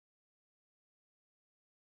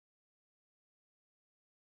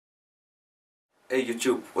Hey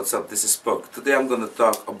YouTube, what's up? This is Puck. Today I'm gonna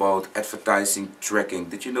talk about advertising tracking.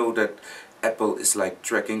 Did you know that Apple is like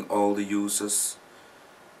tracking all the users?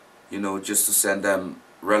 You know, just to send them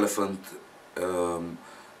relevant,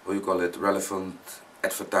 what you call it, relevant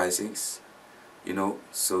advertisings. You know,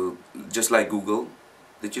 so just like Google.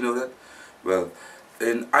 Did you know that? Well,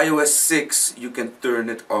 in iOS 6 you can turn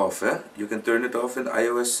it off. You can turn it off in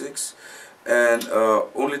iOS 6, and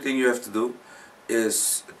only thing you have to do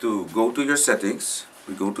is to go to your settings.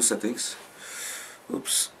 We go to settings.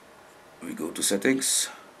 Oops. We go to settings,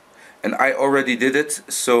 and I already did it,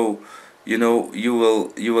 so you know you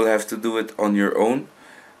will have to do it on your own.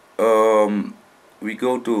 We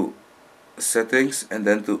go to settings and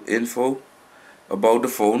then to info about the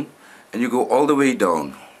phone, and you go all the way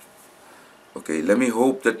down. Okay, let me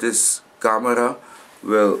hope that this camera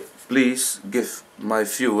will please give my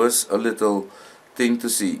viewers a little thing to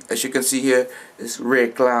see. As you can see here is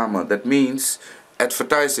reclame. That means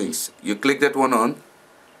advertisings. You click that one on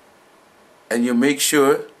and you make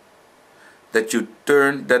sure that you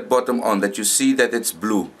turn that bottom on, that you see that it's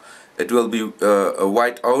blue. It will be a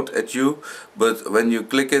white out at you, but when you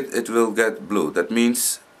click it, it will get blue. That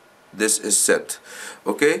means this is set.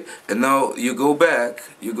 Okay, and now you go back,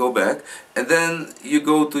 and then you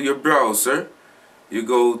go to your browser. You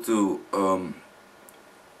go to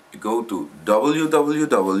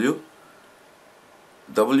www,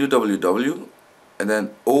 and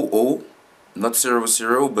then 00, not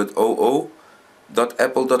 00 but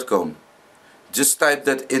 00.apple.com. Just type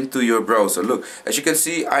that into your browser. Look, as you can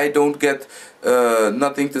see, I don't get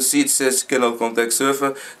nothing to see. It says cannot contact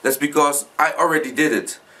server. That's because I already did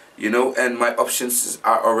it, you know, and my options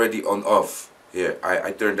are already on off. Here,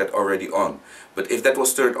 I turned that already on. But if that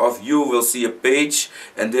was turned off, you will see a page,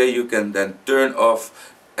 and there you can then turn off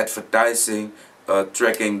advertising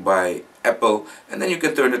tracking by Apple, and then you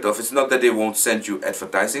can turn it off. It's not that they won't send you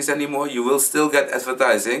advertisings anymore. You will still get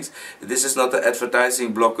advertisings. This is not an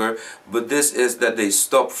advertising blocker, but this is that they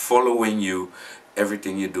stop following you,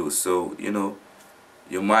 everything you do. So you know,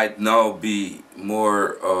 you might now be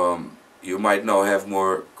more you might now have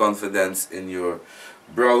more confidence in your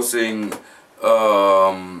browsing,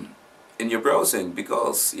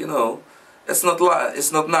 because you know it's not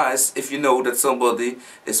nice if you know that somebody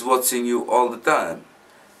is watching you all the time.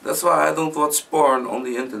 That's why I don't watch porn on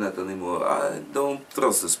the internet anymore. I don't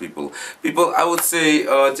trust these people. I would say,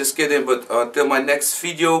 just kidding, but till my next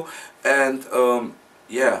video, and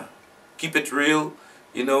yeah, keep it real,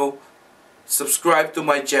 you know, subscribe to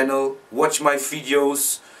my channel, watch my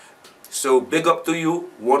videos. So big up to you,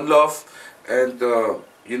 one love, and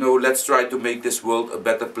you know, let's try to make this world a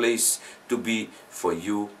better place to be for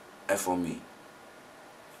you and for me.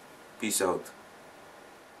 Peace out.